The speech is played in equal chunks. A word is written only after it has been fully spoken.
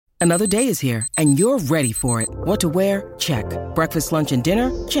Another day is here, and you're ready for it. What to wear? Check. Breakfast, lunch, and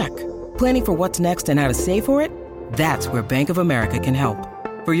dinner? Check. Planning for what's next and how to save for it? That's where Bank of America can help.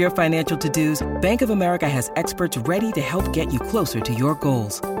 For your financial to-dos, Bank of America has experts ready to help get you closer to your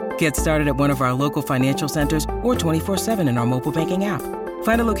goals. Get started at one of our local financial centers or 24/7 in our mobile banking app.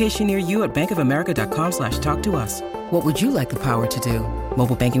 Find a location near you at bankofamerica.com/talktous. What would you like the power to do?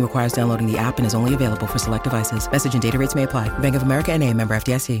 Mobile banking requires downloading the app and is only available for select devices. Message and data rates may apply. Bank of America N.A., member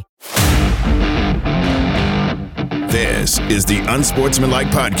FDIC. This is the Unsportsmanlike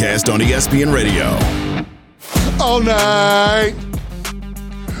Podcast on ESPN Radio. All night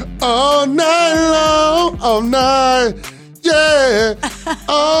long, all night, yeah,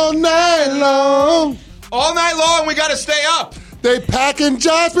 all night long. All night long, we got to stay up. They packing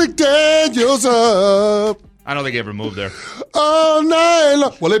Josh McDaniels up. I don't think he ever moved there. All night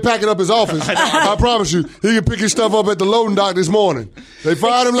long. Well, they packing up his office. I promise you. He can pick his stuff up at the loading dock this morning. They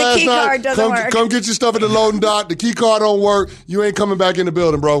fired him last night. Come get your stuff at the loading dock. The key card don't work. You ain't coming back in the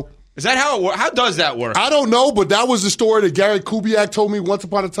building, bro. Is that how it works? How does that work? I don't know, but that was the story that Gary Kubiak told me once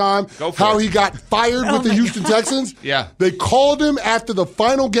upon a time. How he got fired with the Houston Texans. Yeah. They called him after the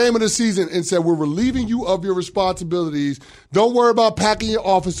final game of the season and said, we're relieving you of your responsibilities. Don't worry about packing your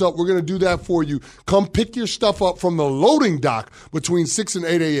office up. We're going to do that for you. Come pick your stuff up from the loading dock between 6 and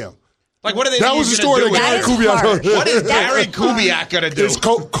 8 a.m. Like, what are they That was the story that Gary Kubiak told. What is Gary Kubiak going to do? It's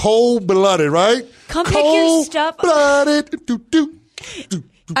cold-blooded, right? Come pick your stuff up. Cold-blooded.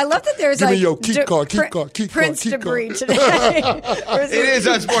 I love that there's Give me your key card. Prince debris today. It is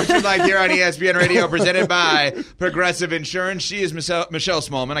Unsportsmanlike here on ESPN Radio, presented by Progressive Insurance. She is Michelle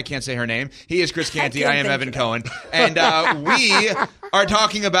Smallman. I can't say her name. He is Chris Canty. I am Evan Cohen. And we are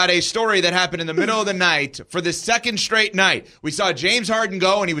talking about a story that happened in the middle of the night for the second straight night. We saw James Harden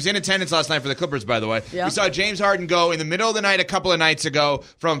go, and he was in attendance last night for the Clippers, by the way. Yep. We saw James Harden go in the middle of the night a couple of nights ago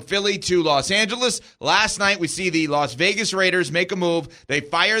from Philly to Los Angeles. Last night, we see the Las Vegas Raiders make a move. They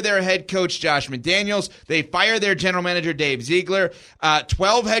fire their head coach, Josh McDaniels. They fire their general manager, Dave Ziegler.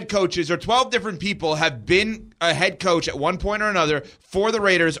 12 head coaches, or 12 different people, have been a head coach at one point or another for the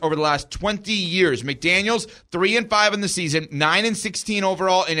Raiders over the last 20 years. McDaniels, 3-5 in the season, 9-16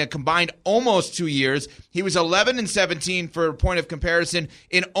 overall in a combined almost 2 years. He was 11-17 for a point of comparison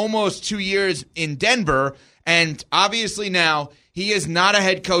in almost 2 years in Denver. And obviously now, he is not a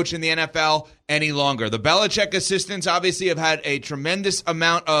head coach in the NFL any longer. The Belichick assistants obviously have had a tremendous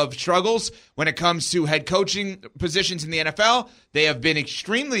amount of struggles when it comes to head coaching positions in the NFL. They have been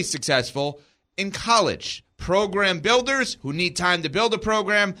extremely successful in college. Program builders who need time to build a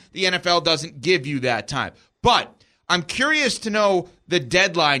program, the NFL doesn't give you that time. But I'm curious to know the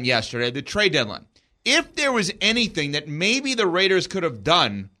deadline yesterday, the trade deadline. If there was anything that maybe the Raiders could have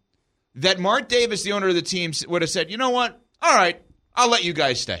done that Mark Davis, the owner of the team, would have said, you know what? All right, I'll let you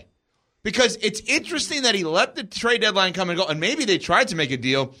guys stay. Because it's interesting that he let the trade deadline come and go, and maybe they tried to make a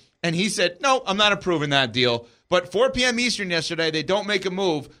deal, and he said, no, I'm not approving that deal. But 4 p.m. Eastern yesterday, they don't make a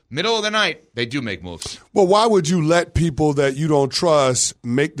move. Middle of the night, they do make moves. Well, why would you let people that you don't trust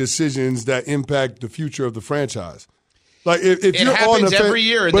make decisions that impact the future of the franchise? Like if it you're happens on the every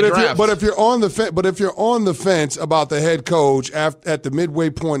year in the draft. But if you're on the fence about the head coach at the midway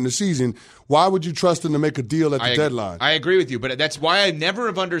point in the season, why would you trust him to make a deal at the deadline? I agree with you, but that's why I never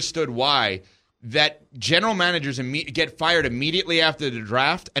have understood why that general managers get fired immediately after the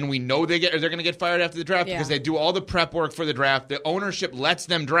draft, and we know they're going to get fired after the draft because they do all the prep work for the draft. The ownership lets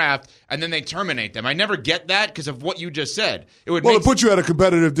them draft, and then they terminate them. I never get that because of what you just said. It put you at a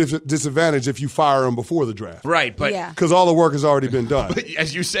competitive disadvantage if you fire them before the draft. Right, but because all the work has already been done. But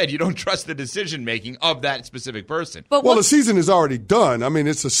as you said, you don't trust the decision-making of that specific person. Well, the season is already done. I mean,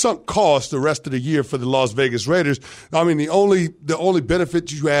 it's a sunk cost the rest of the year for the Las Vegas Raiders. I mean, the only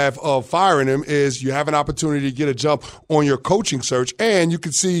benefit you have of firing him is you have an opportunity to get a jump on your coaching search, and you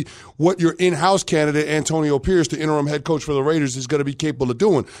can see what your in-house candidate, Antonio Pierce, the interim head coach for the Raiders, is going to be capable of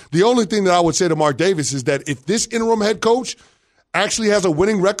doing. The only thing that I would say to Mark Davis is that if this interim head coach actually has a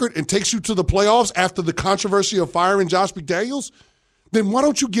winning record and takes you to the playoffs after the controversy of firing Josh McDaniels, then why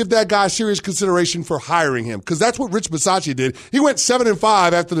don't you give that guy serious consideration for hiring him? Because that's what Rich Bisaccia did. He went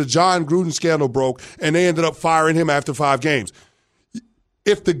 7-5 after the John Gruden scandal broke, and they ended up firing him after 5 games.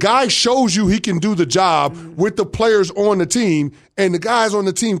 If the guy shows you he can do the job with the players on the team, and the guys on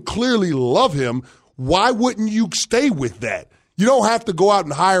the team clearly love him, why wouldn't you stay with that? You don't have to go out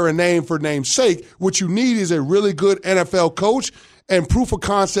and hire a name for name's sake. What you need is a really good NFL coach, and proof of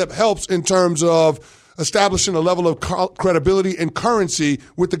concept helps in terms of establishing a level of credibility and currency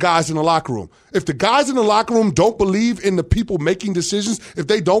with the guys in the locker room. If the guys in the locker room don't believe in the people making decisions, if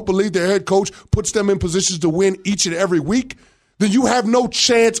they don't believe their head coach puts them in positions to win each and every week, then you have no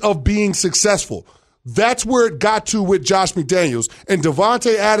chance of being successful. That's where it got to with Josh McDaniels. And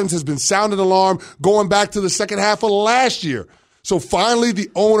Davante Adams has been sounding alarm going back to the second half of last year. So finally, the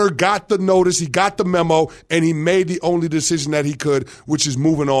owner got the notice, he got the memo, and he made the only decision that he could, which is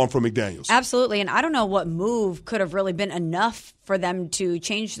moving on from McDaniels. Absolutely. And I don't know what move could have really been enough for them to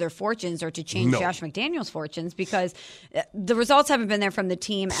change their fortunes or to change Josh McDaniels' fortunes, because the results haven't been there from the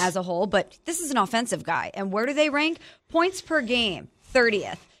team as a whole. But this is an offensive guy. And where do they rank? Points per game,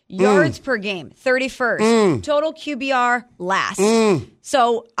 30th. Yards per game, 31st. Total QBR, last.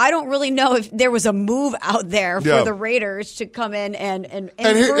 So I don't really know if there was a move out there for the Raiders to come in and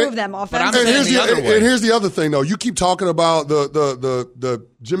improve them offensively. And here's the other thing, though. You keep talking about the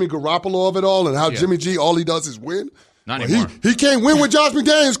Jimmy Garoppolo of it all and how Jimmy G, all he does is win. Not anymore. He can't win with Josh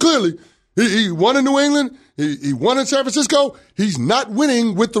McDaniels, clearly. He won in New England. He won in San Francisco. He's not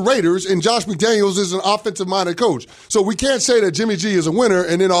winning with the Raiders, and Josh McDaniels is an offensive-minded coach. So we can't say that Jimmy G is a winner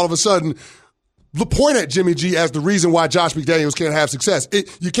and then all of a sudden point at Jimmy G as the reason why Josh McDaniels can't have success.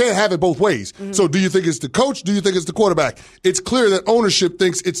 You can't have it both ways. So do you think it's the coach? Do you think it's the quarterback? It's clear that ownership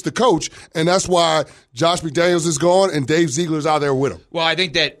thinks it's the coach, and that's why Josh McDaniels is gone and Dave Ziegler's out there with him. Well, I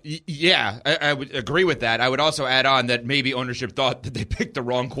think that, I would agree with that. I would also add on that maybe ownership thought that they picked the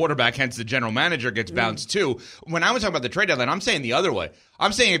wrong quarterback, hence the general manager gets bounced too. When I was talking about the trade deadline, I'm saying the other way.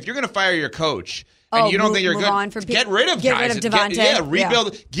 I'm saying if you're going to fire your coach – and you don't think you're good, get rid of guys. Get rid of Davante.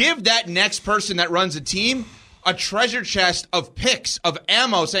 Rebuild. Yeah. Give that next person that runs a team a treasure chest of picks, of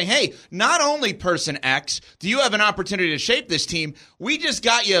ammo, saying, hey, not only person X do you have an opportunity to shape this team, we just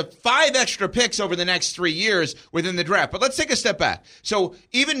got you 5 extra picks over the next 3 years within the draft. But let's take a step back. So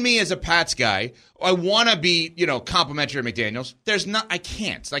even me as a Pats guy, I want to be, complimentary to McDaniels. I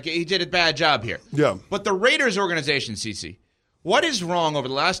can't. Like, he did a bad job here. Yeah. But the Raiders organization, CC, what is wrong over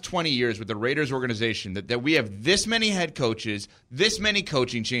the last 20 years with the Raiders organization that we have this many head coaches, this many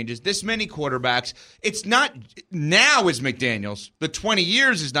coaching changes, this many quarterbacks? It's not now is McDaniels. The 20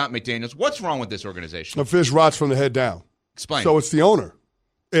 years is not McDaniels. What's wrong with this organization? The fish rots from the head down. Explain. So it's the owner.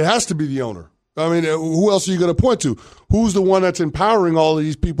 It has to be the owner. I mean, who else are you going to point to? Who's the one that's empowering all of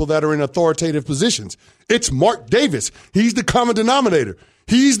these people that are in authoritative positions? It's Mark Davis. He's the common denominator.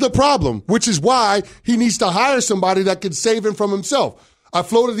 He's the problem, which is why he needs to hire somebody that can save him from himself. I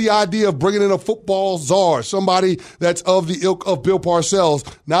floated the idea of bringing in a football czar, somebody that's of the ilk of Bill Parcells,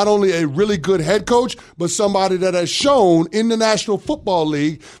 not only a really good head coach, but somebody that has shown in the National Football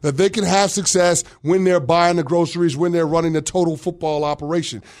League that they can have success when they're buying the groceries, when they're running the total football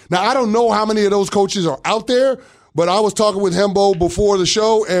operation. Now, I don't know how many of those coaches are out there, but I was talking with Hembo before the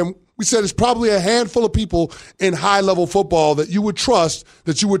show, and we said it's probably a handful of people in high-level football that you would trust,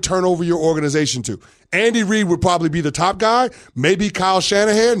 that you would turn over your organization to. Andy Reid would probably be the top guy, maybe Kyle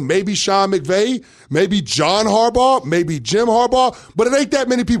Shanahan, maybe Sean McVay, maybe John Harbaugh, maybe Jim Harbaugh, but it ain't that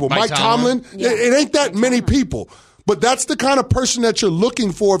many people. Mike Tomlin. It ain't that many people. But that's the kind of person that you're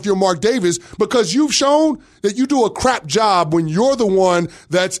looking for if you're Mark Davis, because you've shown that you do a crap job when you're the one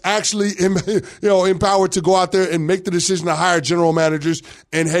that's actually empowered to go out there and make the decision to hire general managers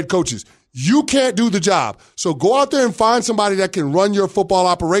and head coaches. You can't do the job. So go out there and find somebody that can run your football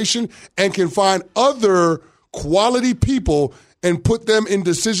operation and can find other quality people and put them in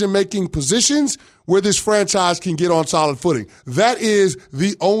decision-making positions where this franchise can get on solid footing. That is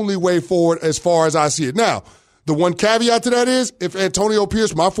the only way forward as far as I see it. Now, the one caveat to that is if Antonio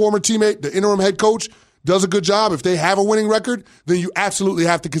Pierce, my former teammate, the interim head coach, does a good job, if they have a winning record, then you absolutely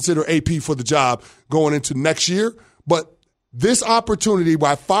have to consider AP for the job going into next year. But this opportunity,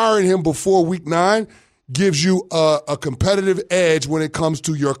 by firing him before week 9, gives you a competitive edge when it comes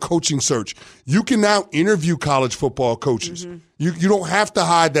to your coaching search. You can now interview college football coaches. Mm-hmm. You don't have to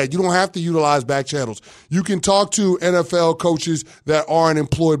hide that. You don't have to utilize back channels. You can talk to NFL coaches that aren't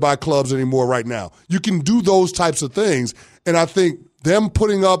employed by clubs anymore right now. You can do those types of things. And I think them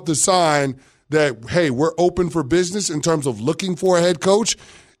putting up the sign that, hey, we're open for business in terms of looking for a head coach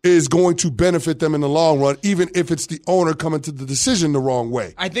is going to benefit them in the long run, even if it's the owner coming to the decision the wrong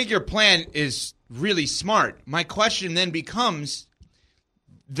way. I think your plan is really smart. My question then becomes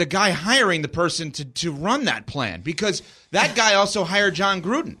the guy hiring the person to run that plan, because that guy also hired John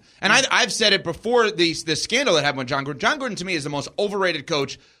Gruden. And I've said it before, the scandal that happened with John Gruden. John Gruden, to me, is the most overrated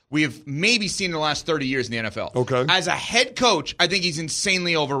coach we have maybe seen in the last 30 years in the NFL. Okay. As a head coach, I think he's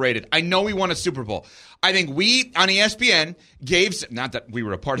insanely overrated. I know he won a Super Bowl. I think we, on ESPN, not that we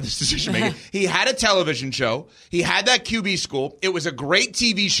were a part of this decision making, he had a television show. He had that QB school. It was a great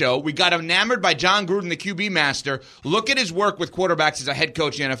TV show. We got enamored by John Gruden, the QB master. Look at his work with quarterbacks as a head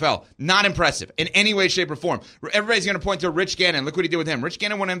coach in the NFL. Not impressive in any way, shape, or form. Everybody's going to point to Rich Gannon. Look what he did with him. Rich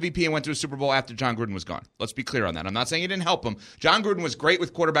Gannon won MVP and went to a Super Bowl after John Gruden was gone. Let's be clear on that. I'm not saying he didn't help him. John Gruden was great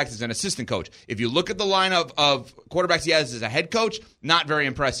with quarterbacks as an assistant coach. If you look at the line of quarterbacks he has as a head coach, not very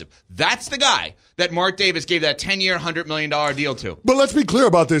impressive. That's the guy that Mark Davis gave that 10-year, $100 million deal to. But let's be clear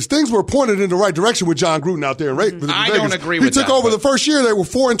about this. Things were pointed in the right direction with John Gruden out there in Vegas. I don't agree with that. He took over the first year, they were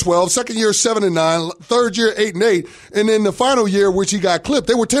 4-12, second year 7-9, third year 8-8, and then the final year, which he got clipped,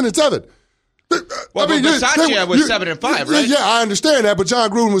 they were 10-7. Well, Bisaccia was 7-5, right? Yeah, I understand that, but John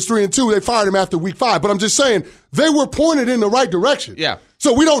Gruden was 3-2. They fired him after week 5. But I'm just saying, they were pointed in the right direction. Yeah.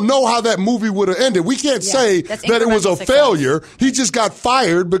 So we don't know how that movie would have ended. We can't say that it was a failure. He just got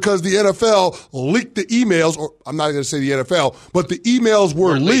fired because the NFL leaked the emails, or I'm not going to say the NFL, but the emails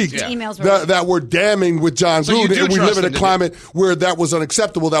were leaked, that were damning with John Gruden, and we live in a climate where that was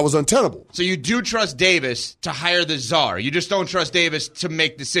unacceptable, that was untenable. So you do trust Davis to hire the czar. You just don't trust Davis to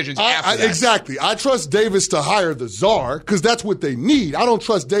make decisions after that. Exactly. I trust Davis to hire the czar because that's what they need. I don't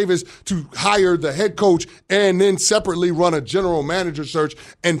trust Davis to hire the head coach and then separately run a general manager search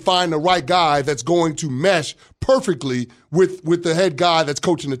and find the right guy that's going to mesh perfectly with the head guy that's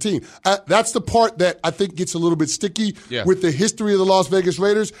coaching the team. That's the part that I think gets a little bit sticky with the history of the Las Vegas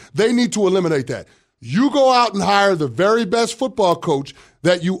Raiders. They need to eliminate that. You go out and hire the very best football coach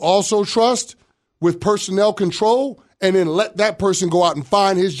that you also trust with personnel control, and then let that person go out and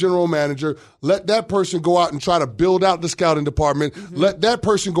find his general manager. Let that person go out and try to build out the scouting department. Mm-hmm. Let that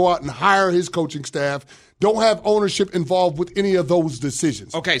person go out and hire his coaching staff. Don't have ownership involved with any of those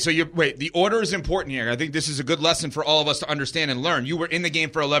decisions. Okay, so the order is important here. I think this is a good lesson for all of us to understand and learn. You were in the game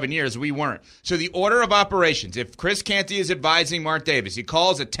for 11 years. We weren't. So the order of operations, if Chris Canty is advising Mark Davis, he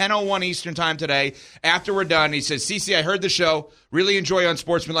calls at 10:01 Eastern time today. After we're done, he says, CC, I heard the show. Really enjoy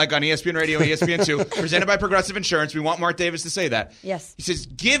Unsportsmanlike on ESPN Radio and ESPN2, presented by Progressive Insurance. We want Mark Davis to say that. Yes. He says,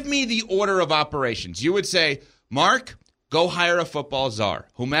 give me the order of operations. You would say, Mark, go hire a football czar,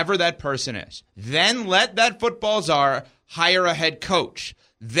 whomever that person is. Then let that football czar hire a head coach.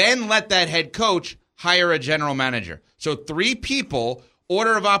 Then let that head coach hire a general manager. So 3 people,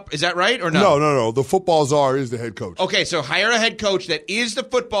 order of is that right or no? No. The football czar is the head coach. Okay, so hire a head coach that is the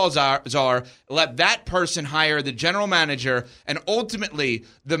football czar. Let that person hire the general manager, and ultimately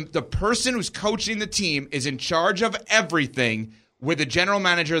the person who's coaching the team is in charge of everything with a general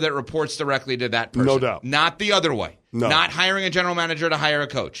manager that reports directly to that person. No doubt. Not the other way. No. Not hiring a general manager to hire a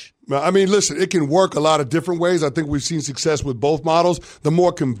coach. I mean, listen, it can work a lot of different ways. I think we've seen success with both models. The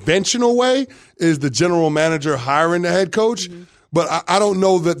more conventional way is the general manager hiring the head coach. Mm-hmm. But I don't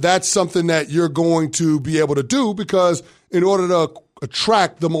know that that's something that you're going to be able to do, because in order to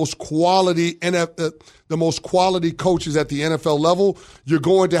attract the most quality coaches at the NFL level, you're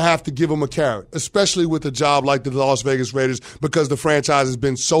going to have to give them a carrot, especially with a job like the Las Vegas Raiders, because the franchise has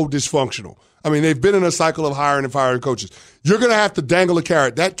been so dysfunctional. I mean, they've been in a cycle of hiring and firing coaches. You're going to have to dangle a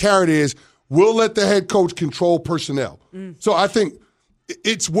carrot. That carrot is, we'll let the head coach control personnel. So I think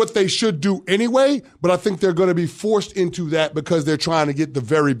it's what they should do anyway, but I think they're going to be forced into that because they're trying to get the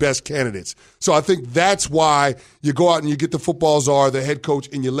very best candidates. So I think that's why you go out and you get the football czar, the head coach,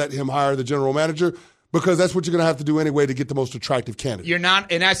 and you let him hire the general manager, because that's what you're going to have to do anyway to get the most attractive candidate. You're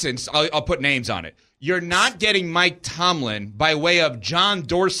not, in essence, I'll put names on it. You're not getting Mike Tomlin by way of John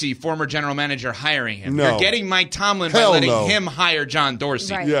Dorsey, former general manager, hiring him. No. You're getting Mike Tomlin by letting him hire John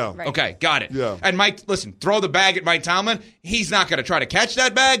Dorsey. Right, yeah. Right. Okay, got it. Yeah. And Mike, listen, throw the bag at Mike Tomlin. He's not going to try to catch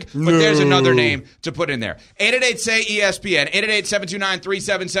that bag, but there's another name to put in there. 888-SAY-ESPN,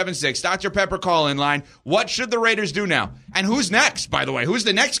 888-729-3776. Dr. Pepper call-in line. What should the Raiders do now? And who's next, by the way? Who's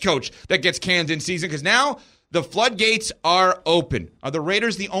the next coach that gets canned in season? Because now the floodgates are open. Are the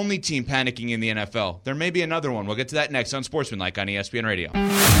Raiders the only team panicking in the NFL? There may be another one. We'll get to that next on Sportsmanlike on ESPN Radio.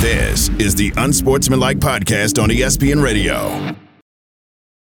 This is the Unsportsmanlike Podcast on ESPN Radio.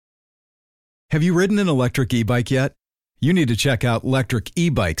 Have you ridden an electric e-bike yet? You need to check out Lectric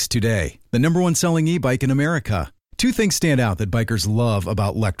E-Bikes today, the #1 selling e-bike in America. 2 things stand out that bikers love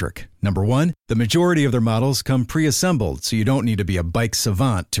about Lectric. Number 1, the majority of their models come pre-assembled, so you don't need to be a bike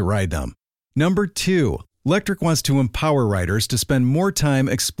savant to ride them. Number 2, Lectric wants to empower riders to spend more time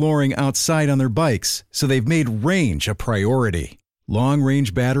exploring outside on their bikes, so they've made range a priority.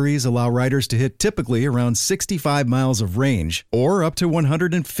 Long-range batteries allow riders to hit typically around 65 miles of range, or up to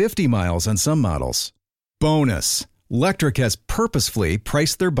 150 miles on some models. Bonus, Lectric has purposefully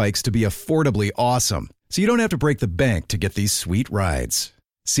priced their bikes to be affordably awesome, so you don't have to break the bank to get these sweet rides.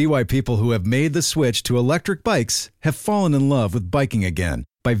 See why people who have made the switch to electric bikes have fallen in love with biking again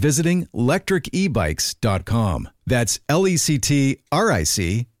by visiting lectricebikes.com. That's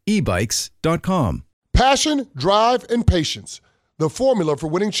LECTRIC ebikes.com. Passion, drive, and patience. The formula for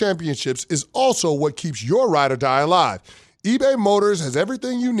winning championships is also what keeps your ride or die alive. eBay Motors has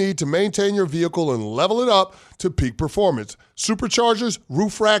everything you need to maintain your vehicle and level it up to peak performance. Superchargers,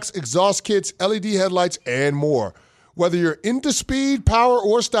 roof racks, exhaust kits, LED headlights, and more. Whether you're into speed, power,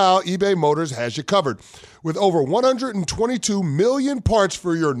 or style, eBay Motors has you covered. With over 122 million parts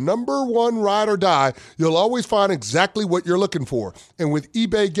for your number one ride or die, you'll always find exactly what you're looking for. And with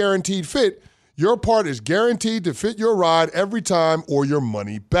eBay Guaranteed Fit, your part is guaranteed to fit your ride every time or your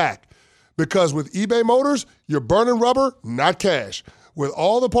money back. Because with eBay Motors, you're burning rubber, not cash. With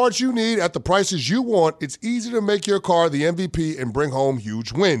all the parts you need at the prices you want, it's easy to make your car the MVP and bring home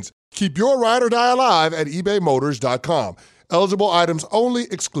huge wins. Keep your ride or die alive at ebaymotors.com. Eligible items only.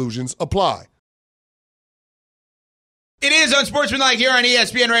 Exclusions apply. It is Unsportsmanlike here on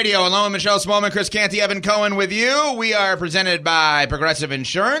ESPN Radio. Along with Michelle Smallman, Chris Canty, Evan Cohen with you. We are presented by Progressive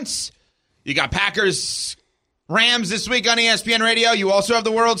Insurance. You got Packers, Rams this week on ESPN Radio. You also have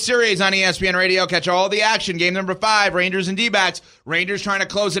the World Series on ESPN Radio. Catch all the action. Game number 5, Rangers and D-backs. Rangers trying to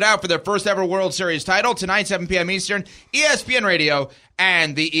close it out for their first ever World Series title. Tonight, 7 p.m. Eastern, ESPN Radio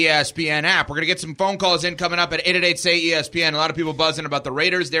and the ESPN app. We're going to get some phone calls in coming up at 888-SAY-ESPN. A lot of people buzzing about the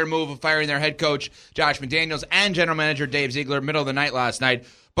Raiders, their move of firing their head coach, Josh McDaniels, and general manager Dave Ziegler, middle of the night last night.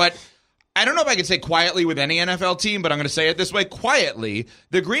 But I don't know if I can say quietly with any NFL team, but I'm going to say it this way. Quietly,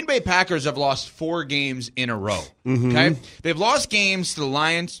 the Green Bay Packers have lost 4 games in a row. Okay? They've lost games to the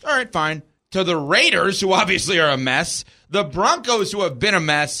Lions. All right, fine. To the Raiders, who obviously are a mess. The Broncos, who have been a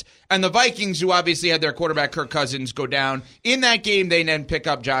mess. And the Vikings, who obviously had their quarterback Kirk Cousins go down. In that game, they then pick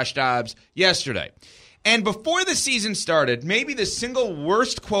up Josh Dobbs yesterday. And before the season started, maybe the single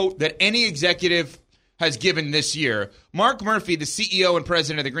worst quote that any executive has given this year, Mark Murphy, the CEO and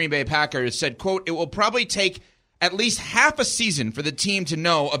president of the Green Bay Packers, said, quote, "It will probably take at least half a season for the team to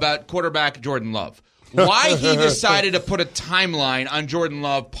know about quarterback Jordan Love." Why he decided to put a timeline on Jordan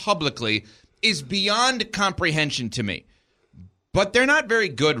Love publicly is beyond comprehension to me. But they're not very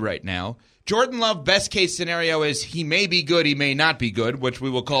good right now. Jordan Love, best case scenario is he may be good, he may not be good, which we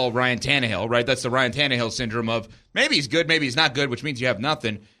will call Ryan Tannehill, right? That's the Ryan Tannehill syndrome of maybe he's good, maybe he's not good, which means you have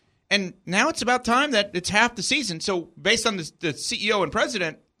nothing. And now it's about time that it's half the season. So based on the CEO and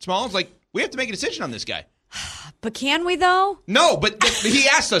president, Smalls, like, we have to make a decision on this guy. But can we, though? No, but he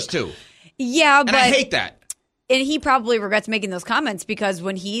asked us to. Yeah, but I hate that. And he probably regrets making those comments because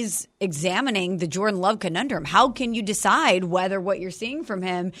when he's examining the Jordan Love conundrum, how can you decide whether what you're seeing from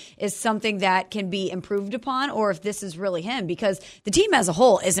him is something that can be improved upon or if this is really him? Because the team as a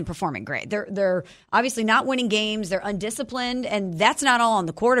whole isn't performing great. They're obviously not winning games. They're undisciplined, and that's not all on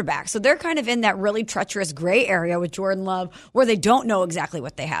the quarterback. So they're kind of in that really treacherous gray area with Jordan Love where they don't know exactly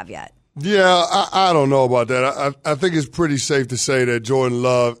what they have yet. Yeah, I don't know about that. I think it's pretty safe to say that Jordan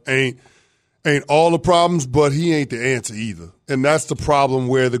Love ain't all the problems, but he ain't the answer either. And that's the problem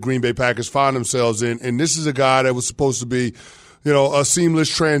where the Green Bay Packers find themselves in. And this is a guy that was supposed to be, a seamless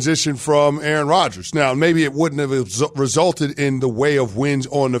transition from Aaron Rodgers. Now, maybe it wouldn't have resulted in the way of wins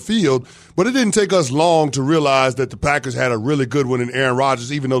on the field, but it didn't take us long to realize that the Packers had a really good one in Aaron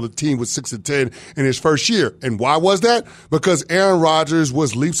Rodgers, even though the team was 6-10 in his first year. And why was that? Because Aaron Rodgers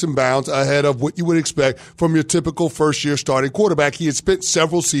was leaps and bounds ahead of what you would expect from your typical first-year starting quarterback. He had spent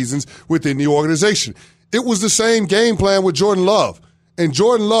several seasons within the organization. It was the same game plan with Jordan Love. And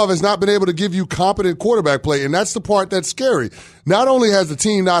Jordan Love has not been able to give you competent quarterback play, and that's the part that's scary. Not only has the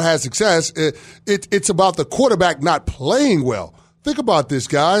team not had success, it's about the quarterback not playing well. Think about this,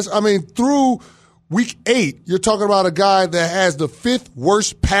 guys. I mean, through week 8, you're talking about a guy that has the 5th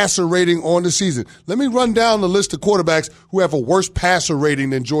worst passer rating on the season. Let me run down the list of quarterbacks who have a worse passer rating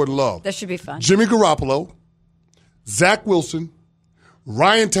than Jordan Love. That should be fun. Jimmy Garoppolo, Zach Wilson,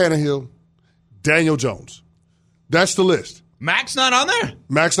 Ryan Tannehill, Daniel Jones. That's the list. Mac's not on there?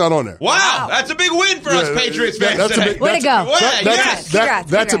 Mac's not on there. Wow. That's a big win for us Patriots fans today. Way to go.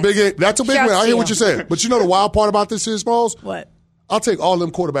 That's a big win. I hear what you're saying. But you know the wild part about this is, Smalls? What? I'll take all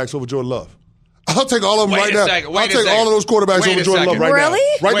them quarterbacks over Jordan Love. I'll take all of them right now. I'll take all of those quarterbacks over Jordan Love right now.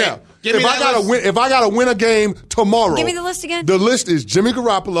 Really? Right now. If I gotta win a game tomorrow. Give me the list again. The list is Jimmy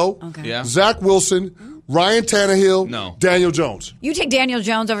Garoppolo, Zach Wilson, Ryan Tannehill, Daniel Jones. You take Daniel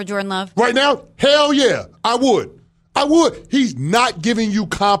Jones over Jordan Love? Right now? Hell yeah. I would. He's not giving you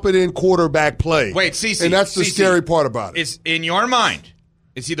competent quarterback play. Wait, CeCe. And that's the scary part about it. In your mind,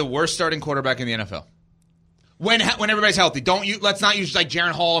 is he the worst starting quarterback in the NFL? When everybody's healthy. Let's not use like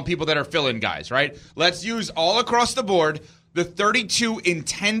Jaren Hall and people that are fill-in guys, right? Let's use all across the board. The 32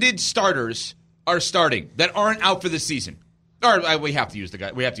 intended starters are starting that aren't out for the season. Or we have to use the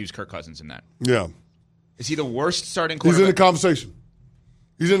guy. We have to use Kirk Cousins in that. Yeah. Is he the worst starting quarterback? He's in the conversation.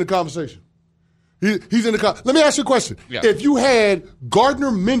 He's in the conversation. He's in the. Let me ask you a question. Yeah. If you had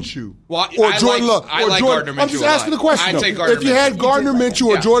Gardner Minshew or Jordan Love, I like Gardner Minshew. I'm just asking the question. I'd take Gardner if you had Gardner Minshew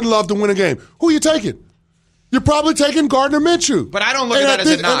or Jordan Love to win a game, who are you taking? You're probably taking Gardner Minshew. But I don't look at that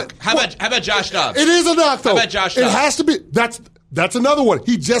as a knock. How about Josh Dobbs? It is a knock, though. How about Josh Dobbs? It has to be. That's another one.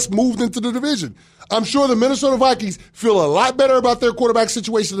 He just moved into the division. I'm sure the Minnesota Vikings feel a lot better about their quarterback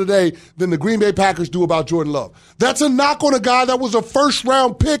situation today than the Green Bay Packers do about Jordan Love. That's a knock on a guy that was a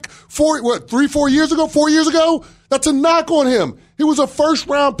first-round pick 4 years ago? 4 years ago? That's a knock on him. He was a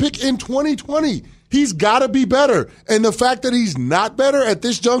first-round pick in 2020. He's got to be better. And the fact that he's not better at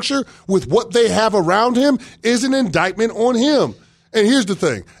this juncture with what they have around him is an indictment on him. And here's the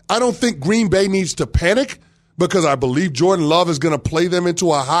thing. I don't think Green Bay needs to panic, because I believe Jordan Love is going to play them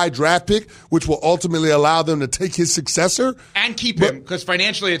into a high draft pick, which will ultimately allow them to take his successor. And keep him, because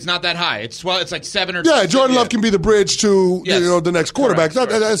financially it's not that high. It's like 7 or 8. Yeah, Jordan Love can be the bridge to the next quarterback.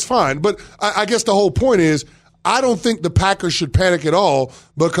 Correct. That's fine. But I guess the whole point is I don't think the Packers should panic at all,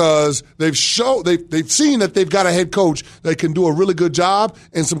 because they've seen that they've got a head coach that can do a really good job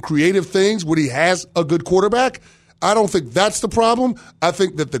and some creative things when he has a good quarterback. I don't think that's the problem. I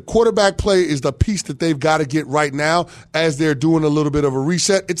think that the quarterback play is the piece that they've got to get right now as they're doing a little bit of a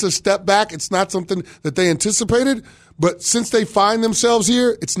reset. It's a step back. It's not something that they anticipated. But since they find themselves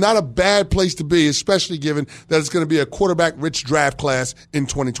here, it's not a bad place to be, especially given that it's going to be a quarterback-rich draft class in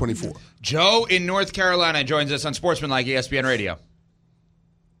 2024. Joe in North Carolina joins us on Sportsmanlike ESPN Radio.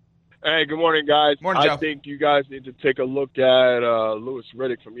 Hey, good morning, guys. Morning, Joe. I think you guys need to take a look at Louis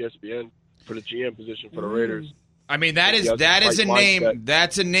Riddick from ESPN for the GM position for the Raiders. I mean, that is a name.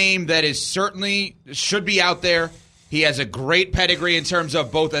 That's a name that is certainly should be out there. He has a great pedigree in terms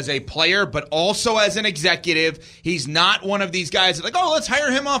of both as a player, but also as an executive. He's not one of these guys that like, let's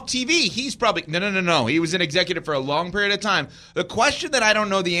hire him off TV. He's probably no. He was an executive for a long period of time. The question that I don't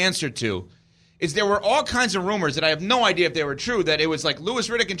know the answer to is there were all kinds of rumors that I have no idea if they were true, that it was like Louis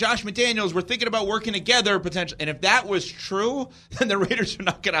Riddick and Josh McDaniels were thinking about working together potentially. And if that was true, then the Raiders are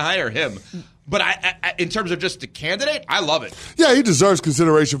not going to hire him. But I, in terms of just the candidate, I love it. Yeah, he deserves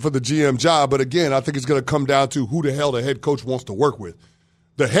consideration for the GM job. But again, I think it's going to come down to who the hell the head coach wants to work with.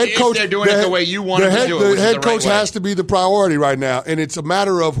 The head coach, they're doing it the way you want them to do it. The head coach has to be the priority right now. And it's a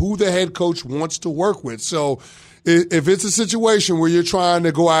matter of who the head coach wants to work with. So if it's a situation where you're trying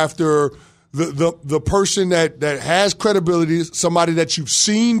to go after the person that has credibility, somebody that you've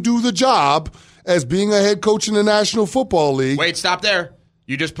seen do the job as being a head coach in the National Football League. Wait, stop there.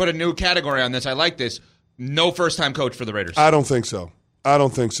 You just put a new category on this. I like this. No first-time coach for the Raiders. I don't think so.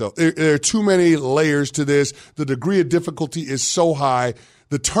 There are too many layers to this. The degree of difficulty is so high.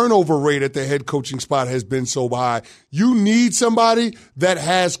 The turnover rate at the head coaching spot has been so high. You need somebody that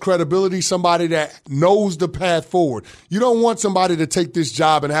has credibility, somebody that knows the path forward. You don't want somebody to take this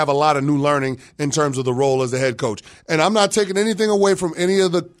job and have a lot of new learning in terms of the role as the head coach. And I'm not taking anything away from any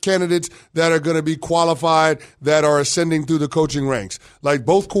of the candidates that are going to be qualified that are ascending through the coaching ranks. Like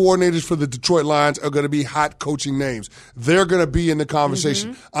both coordinators for the Detroit Lions are going to be hot coaching names. They're going to be in the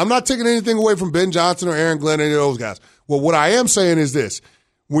conversation. Mm-hmm. I'm not taking anything away from Ben Johnson or Aaron Glenn, any of those guys. Well, what I am saying is this.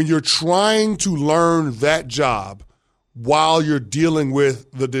 When you're trying to learn that job while you're dealing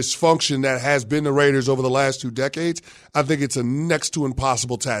with the dysfunction that has been the Raiders over the last 2 decades, I think it's a next to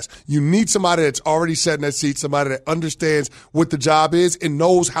impossible task. You need somebody that's already sat in that seat, somebody that understands what the job is and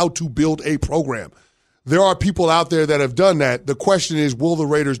knows how to build a program. There are people out there that have done that. The question is, will the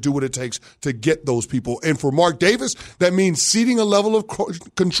Raiders do what it takes to get those people? And for Mark Davis, that means ceding a level of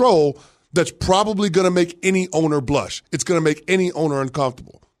control that's probably going to make any owner blush. It's going to make any owner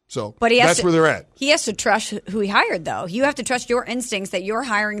uncomfortable. So that's where they're at. He has to trust who he hired, though. You have to trust your instincts that you're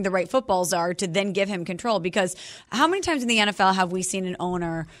hiring the right football czar to then give him control. Because how many times in the NFL have we seen an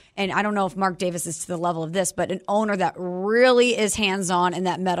owner, and I don't know if Mark Davis is to the level of this, but an owner that really is hands-on and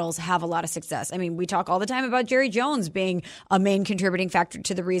that meddles have a lot of success. I mean, we talk all the time about Jerry Jones being a main contributing factor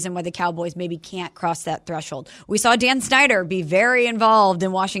to the reason why the Cowboys maybe can't cross that threshold. We saw Dan Snyder be very involved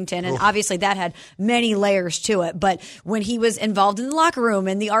in Washington, and obviously that had many layers to it. But when he was involved in the locker room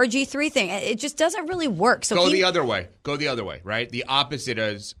and the RG3 thing, it just doesn't really work. So Go the other way, right? The opposite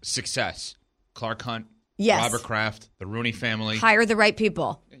is success. Clark Hunt, Robert Kraft, the Rooney family. Hire the right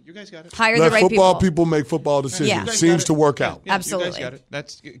people. You guys got it. Hire the right football people make football decisions. Yeah. Seems to work out. Yeah, absolutely. You guys got it.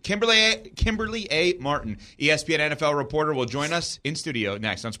 That's Kimberly A. Martin, ESPN NFL reporter, will join us in studio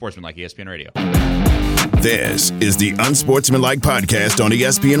next on Sportsmanlike ESPN Radio. This is the Unsportsmanlike Podcast on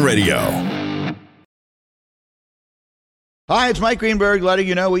ESPN Radio. Hi, it's Mike Greenberg letting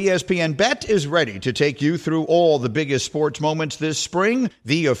you know ESPN Bet is ready to take you through all the biggest sports moments this spring.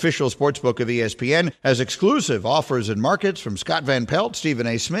 The official sportsbook of ESPN has exclusive offers and markets from Scott Van Pelt, Stephen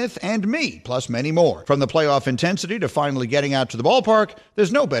A. Smith, and me, plus many more. From the playoff intensity to finally getting out to the ballpark,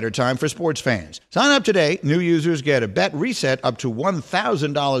 there's no better time for sports fans. Sign up today. New users get a bet reset up to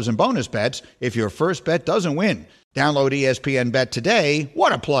 $1,000 in bonus bets if your first bet doesn't win. Download ESPN Bet today.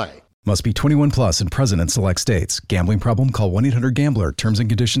 What a play. Must be 21 plus and present in select states. Gambling problem? Call 1-800-GAMBLER. Terms and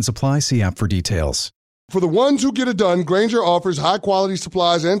conditions apply. See app for details. For the ones who get it done, Grainger offers high-quality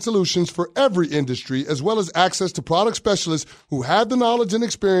supplies and solutions for every industry, as well as access to product specialists who have the knowledge and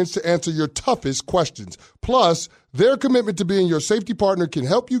experience to answer your toughest questions. Plus, their commitment to being your safety partner can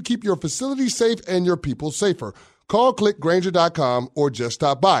help you keep your facility safe and your people safer. Call, click Grainger.com, or just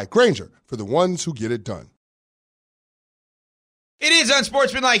stop by. Grainger, for the ones who get it done. It is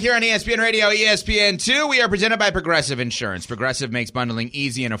Unsportsmanlike here on ESPN Radio, ESPN2. We are presented by Progressive Insurance. Progressive makes bundling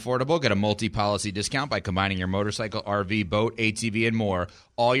easy and affordable. Get a multi-policy discount by combining your motorcycle, RV, boat, ATV, and more.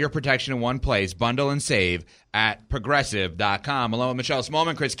 All your protection in one place. Bundle and save at Progressive.com. Hello, Michelle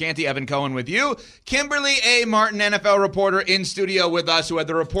Smallman, Chris Canty, Evan Cohen with you. Kimberly A. Martin, NFL reporter, in studio with us, who had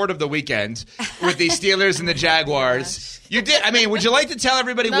the report of the weekend with the Steelers and the Jaguars. You did. I mean, would you like to tell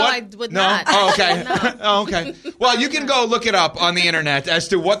everybody no, what? I would not. Oh, okay. No. Oh, okay. Well, you can go look it up on the internet as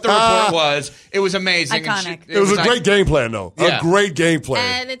to what the report was. It was amazing. Iconic. It was a great game plan, though. Yeah. A great game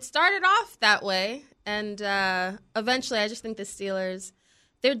plan. And it started off that way. And eventually, I just think the Steelers,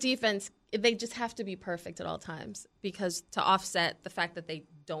 their defense, they just have to be perfect at all times because to offset the fact that they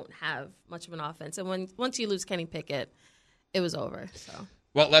don't have much of an offense. And once you lose Kenny Pickett, it was over. So.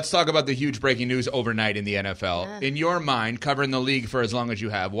 Well, let's talk about the huge breaking news overnight in the NFL. Yeah. In your mind, covering the league for as long as you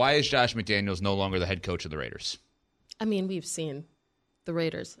have, why is Josh McDaniels no longer the head coach of the Raiders? I mean, we've seen the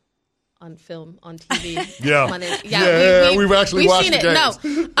Raiders on film, on TV. We've actually watched seen the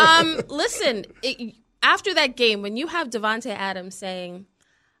it. No, listen. After that game, when you have Davante Adams saying,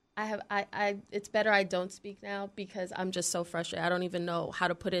 it's better I don't speak now because I'm just so frustrated. I don't even know how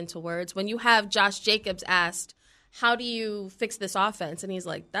to put it into words. When you have Josh Jacobs asked, how do you fix this offense? And he's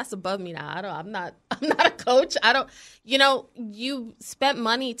like, that's above me now. I'm not a coach. You spent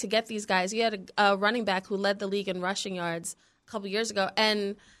money to get these guys. You had a running back who led the league in rushing yards a couple years ago,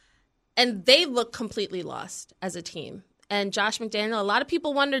 and they look completely lost as a team. And Josh McDaniel, a lot of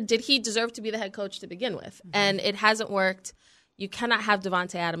people wondered, did he deserve to be the head coach to begin with? Mm-hmm. And it hasn't worked. You cannot have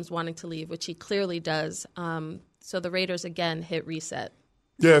Davante Adams wanting to leave, which he clearly does. So the Raiders, again, hit reset.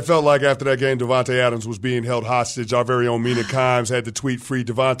 Yeah, it felt like after that game, Davante Adams was being held hostage. Our very own Mina Kimes had to tweet, free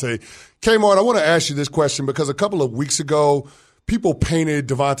Davante. Kmart, I want to ask you this question because a couple of weeks ago, people painted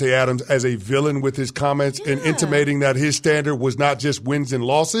Davante Adams as a villain with his comments and intimating that his standard was not just wins and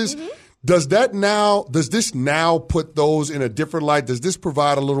losses. Mm-hmm. Does this now put those in a different light? Does this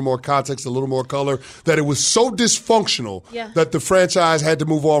provide a little more context, a little more color, that it was so dysfunctional that the franchise had to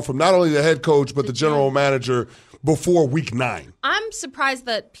move on from not only the head coach but the general manager before week 9? I'm surprised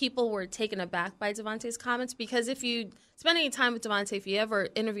that people were taken aback by Davante's comments because if you spend any time with Davante, if you ever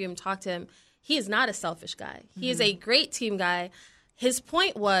interview him, talk to him, he is not a selfish guy. He is a great team guy. His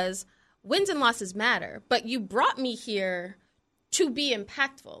point was wins and losses matter, but you brought me here to be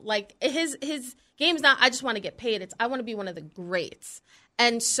impactful. Like his game's not, I just want to get paid. It's I want to be one of the greats.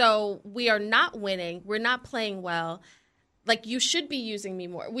 And so we are not winning. We're not playing well. Like you should be using me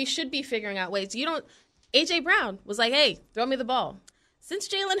more. We should be figuring out ways. A.J. Brown was like, hey, throw me the ball. Since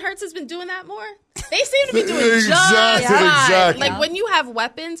Jalen Hurts has been doing that more, they seem to be doing just fine. Exactly. Like when you have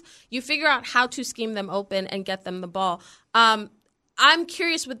weapons, you figure out how to scheme them open and get them the ball. I'm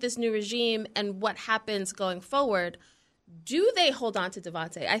curious with this new regime and what happens going forward. Do they hold on to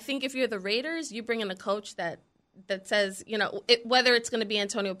Davante? I think if you're the Raiders, you bring in a coach that says, whether it's going to be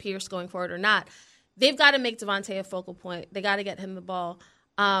Antonio Pierce going forward or not, they've got to make Davante a focal point. They got to get him the ball.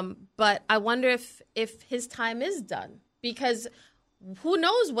 But I wonder if his time is done because who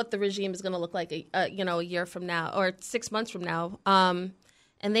knows what the regime is going to look like, a year from now or 6 months from now. And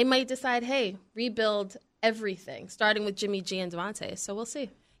they might decide, hey, rebuild everything, starting with Jimmy G and Davante. So we'll see.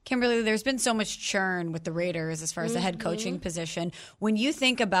 Kimberly, there's been so much churn with the Raiders as far as the head coaching position. When you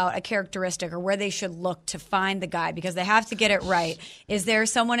think about a characteristic or where they should look to find the guy, because they have to get it right, is there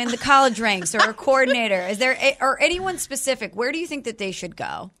someone in the college ranks or a coordinator? Is there or anyone specific? Where do you think that they should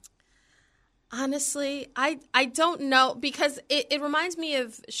go? Honestly, I don't know because it reminds me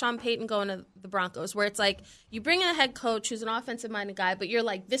of Sean Payton going to the Broncos where it's like you bring in a head coach who's an offensive-minded guy, but you're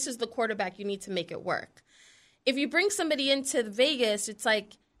like, this is the quarterback. You need to make it work. If you bring somebody into Vegas, it's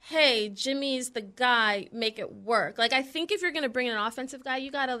like, hey, Jimmy's the guy, make it work. Like, I think if you're going to bring in an offensive guy,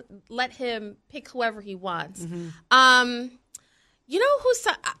 you got to let him pick whoever he wants. Mm-hmm. You know who's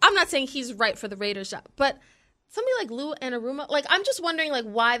 – I'm not saying he's right for the Raiders job, but somebody like Lou Anarumo, like, I'm just wondering, like,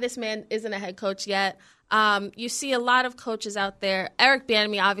 why this man isn't a head coach yet. You see a lot of coaches out there. Eric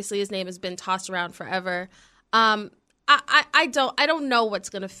Bieniemy, obviously, his name has been tossed around forever. I don't know what's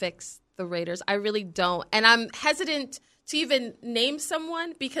going to fix the Raiders. I really don't. And I'm hesitant to even name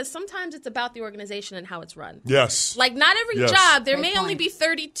someone because sometimes it's about the organization and how it's run. Yes. Like, not every job, there may point. only be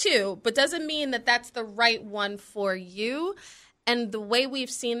 32, but doesn't mean that that's the right one for you. And the way we've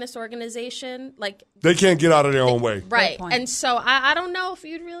seen this organization, like... They can't get out of their own way. Right. And so I don't know if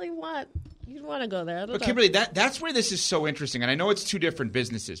you'd really want... You'd want to go there. But Kimberly, that's where this is so interesting. And I know it's two different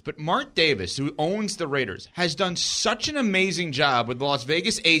businesses, but Mark Davis, who owns the Raiders, has done such an amazing job with the Las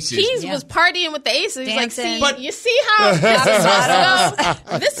Vegas Aces. He was partying with the Aces. He's like, Dancing. but you see how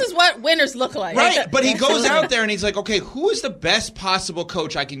this is what winners look like. Right, but he goes out there and he's like, okay, who is the best possible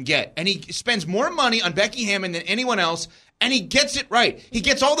coach I can get? And he spends more money on Becky Hammon than anyone else. And he gets it right. He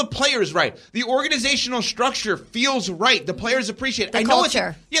gets all the players right. The organizational structure feels right. The players appreciate it. The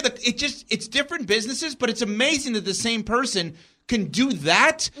culture. It's different businesses, but it's amazing that the same person can do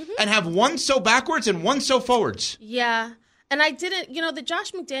that and have one so backwards and one so forwards. Yeah. And I didn't, the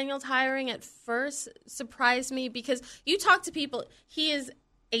Josh McDaniels hiring at first surprised me because you talk to people, he is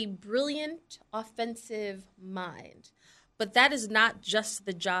a brilliant offensive mind. But that is not just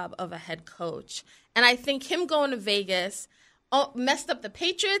the job of a head coach. And I think him going to Vegas messed up the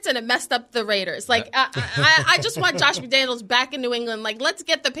Patriots and it messed up the Raiders. Like, I just want Josh McDaniels back in New England. Like, let's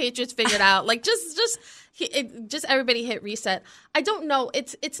get the Patriots figured out. Like, just everybody hit reset. I don't know.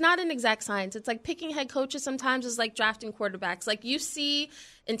 It's not an exact science. It's like picking head coaches sometimes is like drafting quarterbacks. Like, you see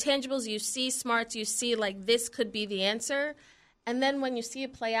intangibles, you see smarts, you see, like, this could be the answer. And then when you see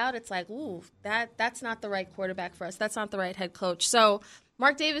it play out, it's like, ooh, that's not the right quarterback for us. That's not the right head coach. So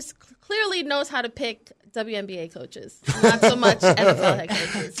Mark Davis clearly knows how to pick WNBA coaches, not so much NFL head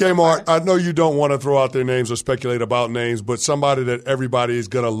coaches. Okay, Mark, I know you don't want to throw out their names or speculate about names, but somebody that everybody is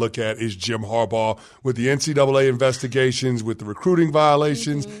going to look at is Jim Harbaugh with the NCAA investigations, with the recruiting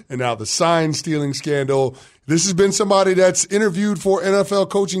violations, and now the sign-stealing scandal. This has been somebody that's interviewed for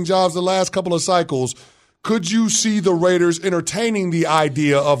NFL coaching jobs the last couple of cycles. Could you see the Raiders entertaining the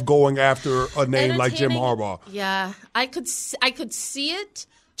idea of going after a name like Jim Harbaugh? Yeah, I could see it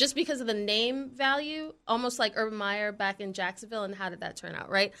just because of the name value, almost like Urban Meyer back in Jacksonville. And how did that turn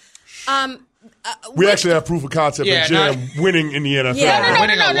out, right? We actually have proof of concept of Jim winning in the NFL.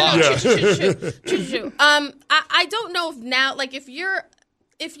 No. True. I don't know if now, like, if you're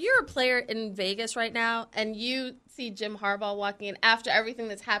a player in Vegas right now and you see Jim Harbaugh walking in after everything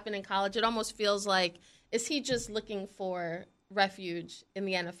that's happened in college, it almost feels like, is he just looking for refuge in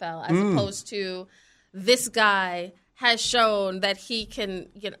the NFL as opposed to this guy has shown that he can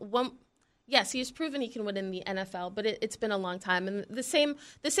yes, he's proven he can win in the NFL, but it's been a long time. And the same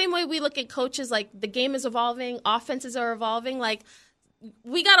way we look at coaches, like the game is evolving, offenses are evolving, like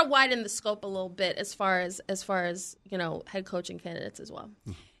we got to widen the scope a little bit as far as head coaching candidates as well.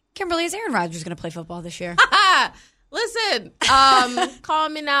 Kimberly, is Aaron Rodgers going to play football this year? Listen, call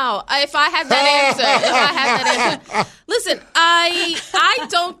me now. If I had that answer. Listen, I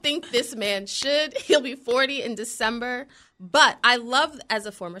don't think this man should. He'll be 40 in December. But I love, as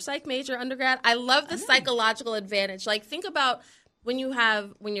a former psych major undergrad, I love the psychological advantage. Like, think about when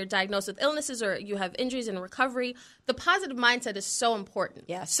you're diagnosed with illnesses or you have injuries and recovery, the positive mindset is so important.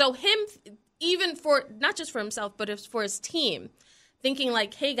 Yeah. So him, even for, not just for himself, but for his team, thinking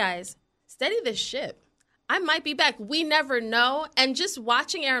like, hey guys, steady this ship. I might be back. We never know. And just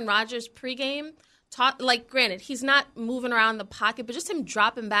watching Aaron Rodgers pregame, granted, he's not moving around the pocket, but just him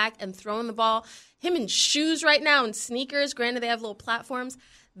dropping back and throwing the ball, him in shoes right now and sneakers, granted they have little platforms,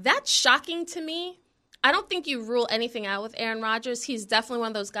 that's shocking to me. I don't think you rule anything out with Aaron Rodgers. He's definitely one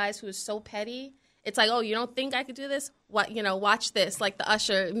of those guys who is so petty. It's like, oh, you don't think I could do this? What, watch this, like the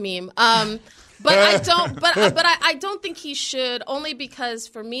Usher meme. But I don't think he should, only because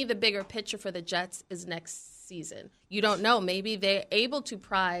for me the bigger picture for the Jets is next season. You don't know. Maybe they're able to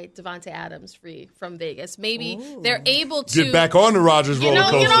pry Davante Adams free from Vegas. Maybe they're able to get back on the Rodgers roller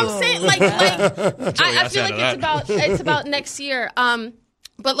coaster. You know what I'm saying? I feel like it's about next year.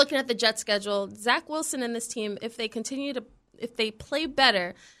 But looking at the Jets schedule, Zach Wilson and this team, if they play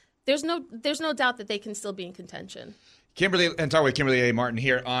better, there's no doubt that they can still be in contention. Kimberly, and talk with Kimberly A. Martin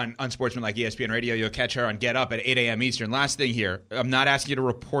here on Unsportsmanlike ESPN Radio. You'll catch her on Get Up at 8 a.m. Eastern. Last thing here, I'm not asking you to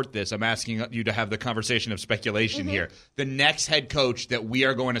report this. I'm asking you to have the conversation of speculation here. The next head coach that we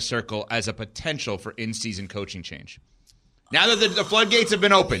are going to circle as a potential for in-season coaching change. Now that the floodgates have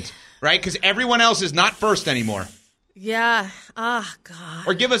been opened, right? Because everyone else is not first anymore. Yeah. Oh, God.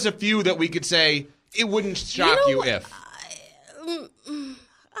 Or give us a few that we could say it wouldn't shock you if.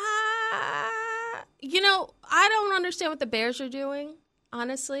 I don't understand what the Bears are doing,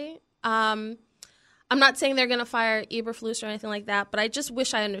 honestly. I'm not saying they're going to fire Eberflus or anything like that, but I just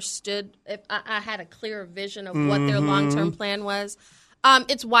wish I understood if I had a clearer vision of what their long-term plan was.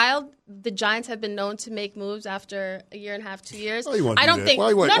 It's wild. The Giants have been known to make moves after a year and a half, 2 years. I don't think.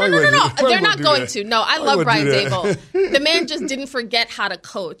 No. They're not going to. No, I love Brian Daboll. The man just didn't forget how to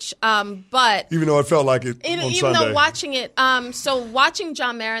coach. But even though it felt like it on even Sunday. though watching it, so watching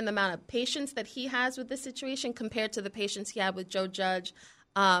John Mara and the amount of patience that he has with this situation compared to the patience he had with Joe Judge.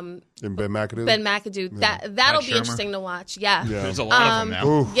 And Ben McAdoo. Yeah. That'll be interesting to watch. Yeah. There's a lot of them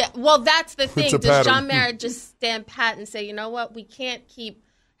now. Yeah. Well, that's the thing. Does pattern. John Mara just stand pat and say, you know what, we can't keep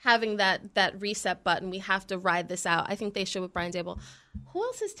having that reset button. We have to ride this out. I think they should with Brian Daboll. Who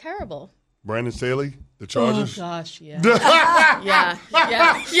else is terrible? Brandon Staley, the Chargers. Oh, gosh, yeah. yeah.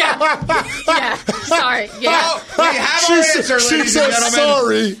 Sorry, yeah. We have our answer, ladies and gentlemen.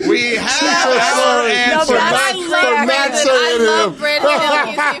 Sorry. We have our answer. I love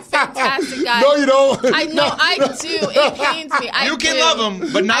Brandon. He's a fantastic guy. No, you don't. I know, I do. It pains me. You can love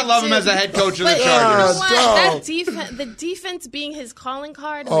him, but not love him as a head coach of the Chargers. The defense being his calling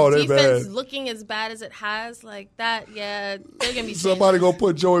card, Oh, and the they're defense bad. looking as bad as it has, like that, yeah, they're going to be Somebody gonna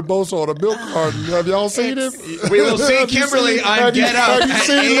put Joey Bosa on a milk carton. Have y'all seen him? We will see Kimberly on Get Up at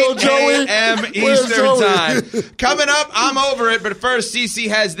 8 a.m. Eastern Time. Coming up, I'm over it, but first, CeCe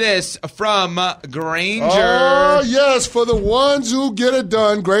has this from Grainger. Oh, yes. For the ones who get it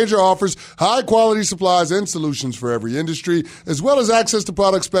done, Grainger offers high-quality supplies and solutions for every industry, as well as access to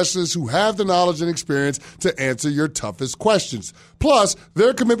product specialists who have the knowledge and experience to answer your toughest questions. Plus,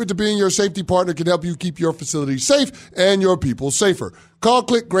 their commitment to being your safety partner can help you keep your facility safe and your people safer. Call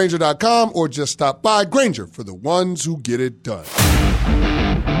clickgrainger.com or just stop by. Grainger, for the ones who get it done.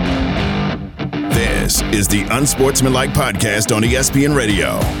 This is the Unsportsmanlike Podcast on ESPN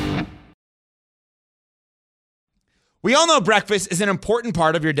Radio. We all know breakfast is an important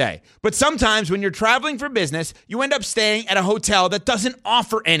part of your day, but sometimes when you're traveling for business, you end up staying at a hotel that doesn't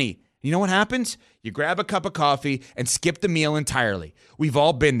offer any. You know what happens? You grab a cup of coffee and skip the meal entirely. We've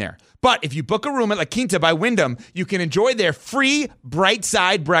all been there. But if you book a room at La Quinta by Wyndham, you can enjoy their free Bright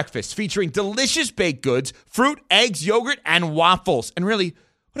Side breakfast featuring delicious baked goods, fruit, eggs, yogurt, and waffles. And really,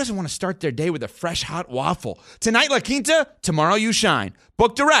 who doesn't want to start their day with a fresh, hot waffle? Tonight, La Quinta, tomorrow you shine.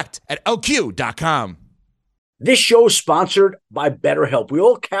 Book direct at LQ.com. This show is sponsored by BetterHelp. We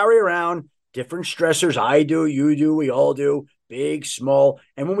all carry around different stressors. I do, you do, we all do, big, small.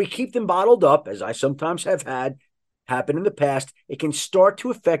 And when we keep them bottled up, as I sometimes have had happen in the past, it can start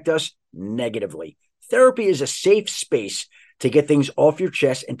to affect us negatively. Therapy is a safe space to get things off your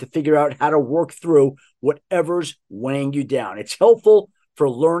chest and to figure out how to work through whatever's weighing you down. It's helpful for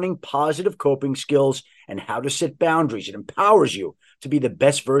learning positive coping skills and how to set boundaries. It empowers you to be the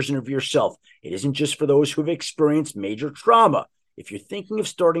best version of yourself. It isn't just for those who've experienced major trauma. If you're thinking of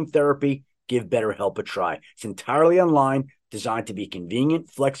starting therapy, give BetterHelp a try. It's entirely online, designed to be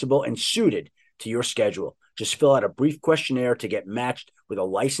convenient, flexible, and suited to your schedule. Just fill out a brief questionnaire to get matched with a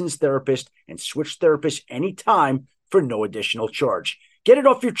licensed therapist and switch therapists anytime for no additional charge. Get it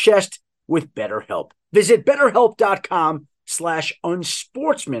off your chest with BetterHelp. Visit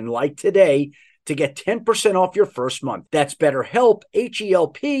BetterHelp.com/unsportsmanlike today to get 10% off your first month. That's BetterHelp,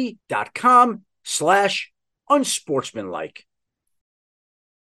 HELP.com/unsportsmanlike.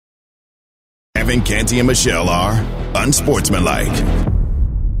 Evan Canty and Michelle are unsportsmanlike.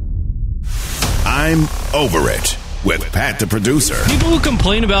 I'm over it with Pat the producer. People who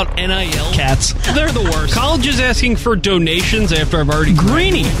complain about NIL cats, they're the worst. College is asking for donations after I've already...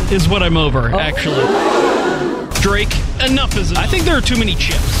 Greeny is what I'm over, actually. Drake, enough is enough. I think there are too many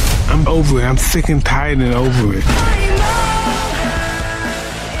chips. I'm over it. I'm sick and tired and over it.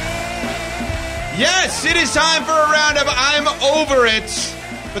 Yes, it is time for a round of I'm Over It.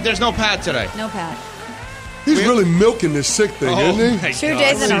 But there's no Pat today. No Pat. He's really milking this sick thing, isn't he? 2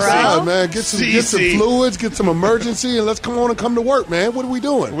 days in a row. Yeah, man, get some fluids, get some emergency, and let's come on and come to work, man. What are we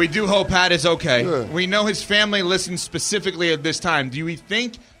doing? We do hope Pat is okay. Yeah. We know his family listens specifically at this time. Do we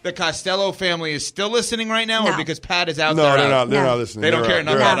think the Costello family is still listening right now, or because Pat is out there? No, they're not listening. They don't care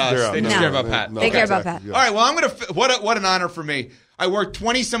enough about us. They just care about Pat. They care about Pat. All right, well, I'm going to... What an honor for me. I worked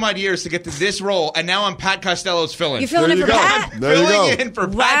 20-some-odd years to get to this role, and now I'm Pat Costello's fill-in. You're filling in for Pat? Filling in for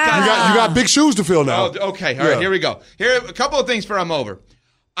Pat Costello. You got big shoes to fill now. Oh, okay. All right, here we go. Here are a couple of things for I'm over.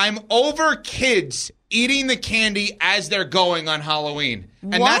 I'm over kids eating the candy as they're going on Halloween.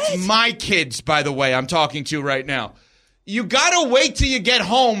 And that's my kids, by the way, I'm talking to right now. You got to wait till you get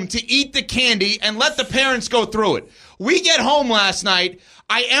home to eat the candy and let the parents go through it. We get home last night.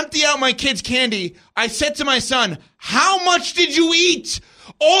 I empty out my kid's candy. I said to my son, how much did you eat?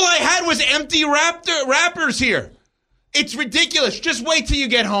 All I had was empty wrappers here. It's ridiculous. Just wait till you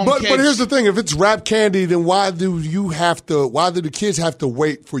get home, But kids. here's the thing. If it's wrapped candy, then why do the kids have to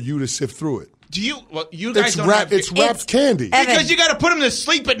wait for you to sift through it? You guys don't have... It's wrapped candy. Because you got to put them to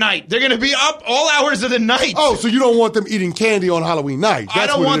sleep at night. They're going to be up all hours of the night. Oh, so you don't want them eating candy on Halloween night. I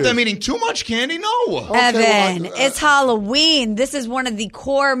don't want them eating too much candy, no. Evan, it's Halloween. This is one of the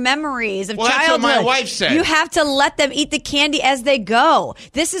core memories of childhood. That's what my wife said. You have to let them eat the candy as they go.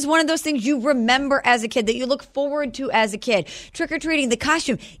 This is one of those things you remember as a kid, that you look forward to as a kid. Trick-or-treating, the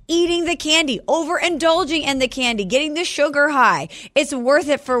costume, eating the candy, overindulging in the candy, getting the sugar high. It's worth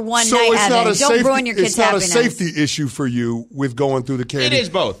it for one night, Evan. Don't ruin your kids' happiness. It's not a safety issue for you with going through the candy. It is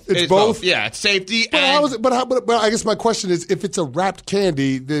both. It's both? Yeah, it's safety. But I guess my question is, if it's a wrapped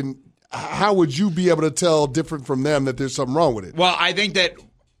candy, then how would you be able to tell different from them that there's something wrong with it? Well, I think that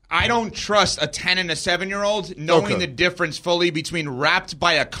I don't trust a 10 and a 7-year-old knowing the difference fully between wrapped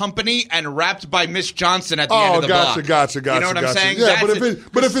by a company and wrapped by Miss Johnson at the end of the block. Gotcha. You know what I'm saying? Yeah,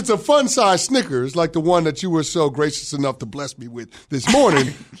 but if it's a fun-sized Snickers, like the one that you were so gracious enough to bless me with this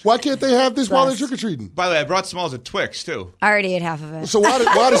morning, why can't they have this while they're trick-or-treating? By the way, I brought Smalls a Twix, too. I already ate half of it. So why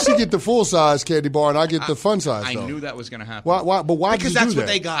does she get the full-size candy bar and I get the fun-size, I though? knew that was going to happen. Why because that's what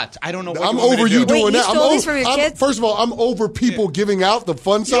they got. I don't know what I'm over you doing Wait, that. you stole these from your kids? First of all, I'm over people giving out the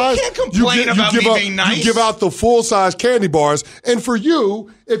fun-size. You can't complain about me being nice. You give out the full-size candy bars. And for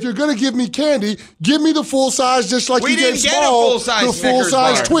you, if you're going to give me candy, give me the full-size just like you gave Small the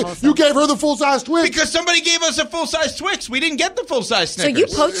full-size Twix. You gave her the full-size Twix. Because somebody gave us a full-size Twix. We didn't get the full-size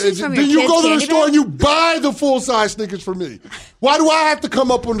Snickers. So you poached these from your Then kids' you go to the candy store bag? and you buy the full-size Snickers for me. Why do I have to come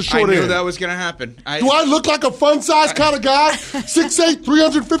up on the short I knew end? that was going to happen. Do I look like a fun-size kind of guy? 6'8",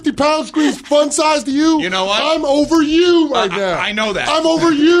 350 pounds screams fun-size to you? You know what? I'm over you right now. I know that. I'm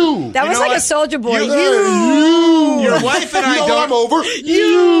over you. That was like a Soldier Boy. You. Your wife and I don't. I'm over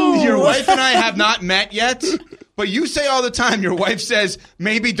you. Your wife and I have not met yet, but you say all the time, your wife says,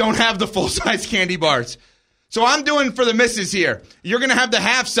 maybe don't have the full-size candy bars. So I'm doing for the missus here. You're going to have the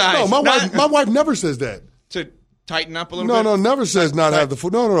half-size. No, my wife never says that. To tighten up a little bit? No, never says not have the full.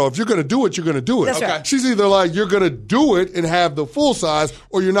 No. If you're going to do it, you're going to do it. That's right. She's either like, you're going to do it and have the full size,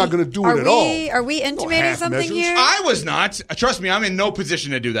 or you're not going to do it at all. Are we intimating something here? I was not. Trust me, I'm in no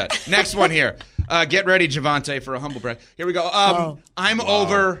position to do that. Next one here. Get ready, Javante, for a humble brag. Here we go. I'm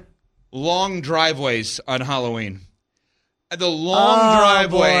over long driveways on Halloween. The long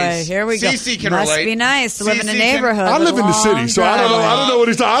driveways. Boy. Here we go. Cece can Must relate. be nice to live in a Cece neighborhood. I live in the city, so I don't know what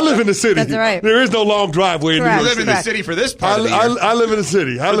he's talking. I live in the city. That's right. There is no long driveway in New You York live in City. the city for this part of the year. I live in the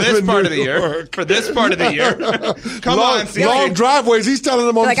city. I For live this in part New of the year. York. For this part of the year. Come on, Cece. Long driveways. He's telling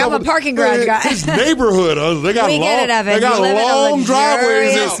them on Like, I'm a parking garage guy. His neighborhood. They got We get it, Evan. They got You live in a long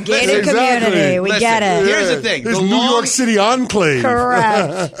driveways. luxurious, gated community. We get it. Here's the thing. It's The New long- York City enclave.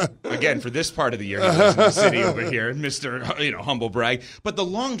 Correct. Again, for this part of the year, he lives in the city over here, Mr. Humble brag. But the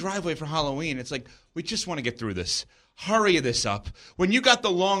long driveway for Halloween, it's like, we just want to get through this. Hurry this up. When you got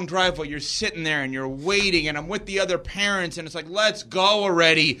the long driveway, you're sitting there and you're waiting, and I'm with the other parents, and it's like, let's go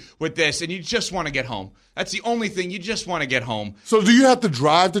already with this, and you just want to get home. That's the only thing. You just want to get home. So do you have to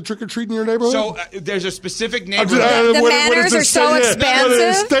drive to trick-or-treat in your neighborhood? So there's a specific neighborhood. The manners are so expansive. The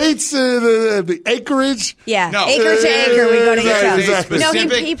estates, the acreage. Yeah, No. acre to acre, we go to each other. Exactly. No,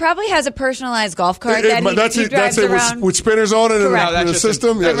 Specific- he probably has a personalized golf cart that he drives it around. with spinners on it Correct. and the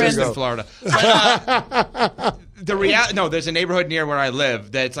system. That's there just you in go. Florida. But, there's a neighborhood near where I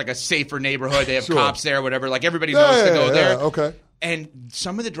live that's like a safer neighborhood. They have cops there, whatever. Like everybody knows to go there. Okay. And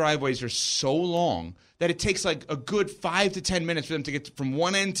some of the driveways are so long that it takes like a good 5 to 10 minutes for them to get from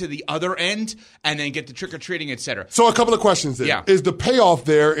one end to the other end and then get the trick-or-treating, etc. So a couple of questions there. Yeah. Is the payoff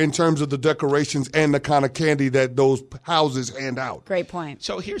there in terms of the decorations and the kind of candy that those houses hand out? Great point.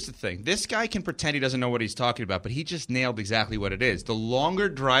 So here's the thing. This guy can pretend he doesn't know what he's talking about, but he just nailed exactly what it is. The longer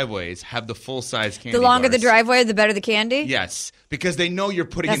driveways have the full-size candy The longer bars. the driveway, the better the candy? Yes, because they know you're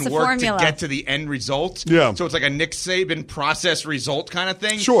putting That's in the work formula. to get to the end result. Yeah. So it's like a Nick Saban process result kind of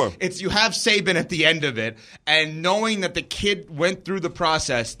thing. Sure. It's you have Saban at the end of it, and knowing that the kid went through the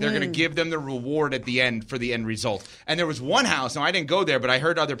process, they're going to give them the reward at the end for the end result. And there was one house, now I didn't go there, but I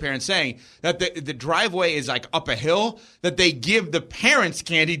heard other parents saying that the driveway is like up a hill, that they give the parents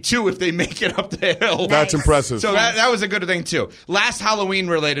candy too if they make it up the hill. That's impressive. So that was a good thing too. Last Halloween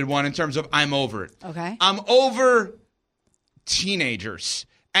related one in terms of I'm over it. Okay. I'm over teenagers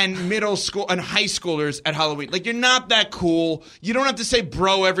and middle school and high schoolers at Halloween. Like, you're not that cool. You don't have to say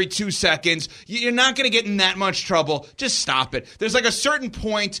bro every 2 seconds. You're not going to get in that much trouble. Just stop it. There's like a certain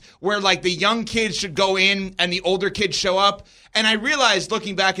point where like the young kids should go in and the older kids show up. And I realized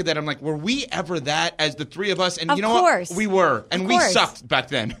looking back at that, I'm like, were we ever that as the three of us? And you know what? We were. And we sucked back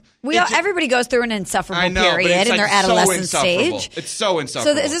then. Everybody goes through an insufferable period in their adolescent stage. It's so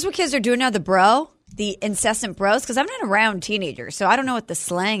insufferable. So is this what kids are doing now, the bro? The incessant bros? Because I'm not around teenagers, so I don't know what the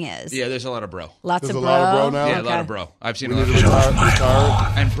slang is. Yeah, there's a lot of bro. There's a lot of bro now? Yeah, a lot of bro. I've seen a lot of bro.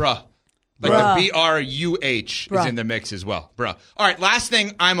 And bruh. Like the B-R-U-H is in the mix as well. Bruh. All right, last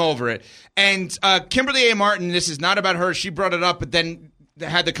thing, I'm over it. And Kimberly A. Martin, this is not about her. She brought it up, but then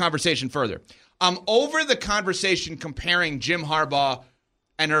had the conversation further. Over the conversation comparing Jim Harbaugh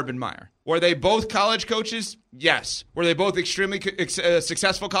and Urban Meyer. Were they both college coaches? Yes. Were they both extremely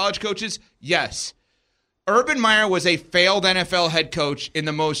successful college coaches? Yes. Urban Meyer was a failed NFL head coach in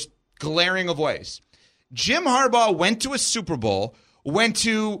the most glaring of ways. Jim Harbaugh went to a Super Bowl, went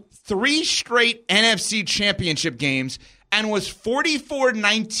to 3 straight NFC championship games, and was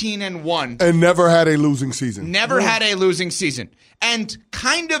 44-19-1. And never had a losing season. Never had a losing season. And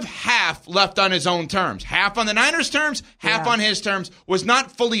kind of half left on his own terms. Half on the Niners' terms, half on his terms, was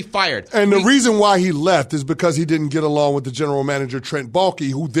not fully fired. And the reason why he left is because he didn't get along with the general manager, Trent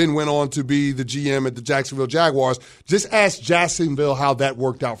Baalke, who then went on to be the GM at the Jacksonville Jaguars. Just ask Jacksonville how that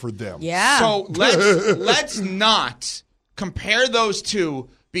worked out for them. Yeah. So let's not compare those two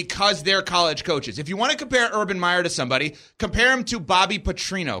because they're college coaches. If you want to compare Urban Meyer to somebody, compare him to Bobby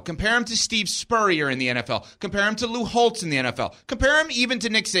Petrino. Compare him to Steve Spurrier in the NFL. Compare him to Lou Holtz in the NFL. Compare him even to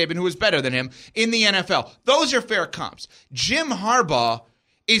Nick Saban, who is better than him in the NFL. Those are fair comps. Jim Harbaugh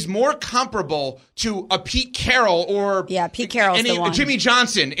is more comparable to a Pete Carroll or Pete Carroll's the one. Jimmy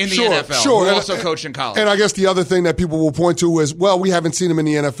Johnson in the NFL, who also coached in college. And I guess the other thing that people will point to is, well, we haven't seen him in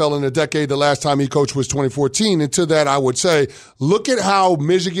the NFL in a decade. The last time he coached was 2014. And to that, I would say, look at how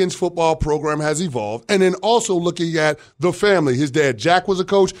Michigan's football program has evolved. And then also looking at the family. His dad, Jack, was a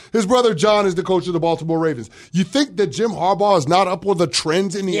coach. His brother, John, is the coach of the Baltimore Ravens. You think that Jim Harbaugh is not up with the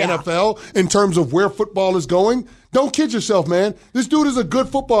trends in the NFL in terms of where football is going? Don't kid yourself, man. This dude is a good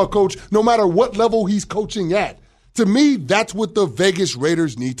football coach no matter what level he's coaching at. To me, that's what the Vegas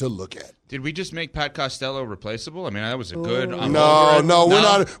Raiders need to look at. Did we just make Pat Costello replaceable? I mean, that was a good... No,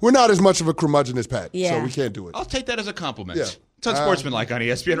 we're not as much of a curmudgeon as Pat, so we can't do it. I'll take that as a compliment. Yeah. It's Unsportsmanlike on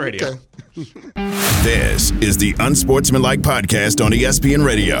ESPN Radio. Okay. This is the Unsportsmanlike podcast on ESPN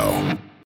Radio.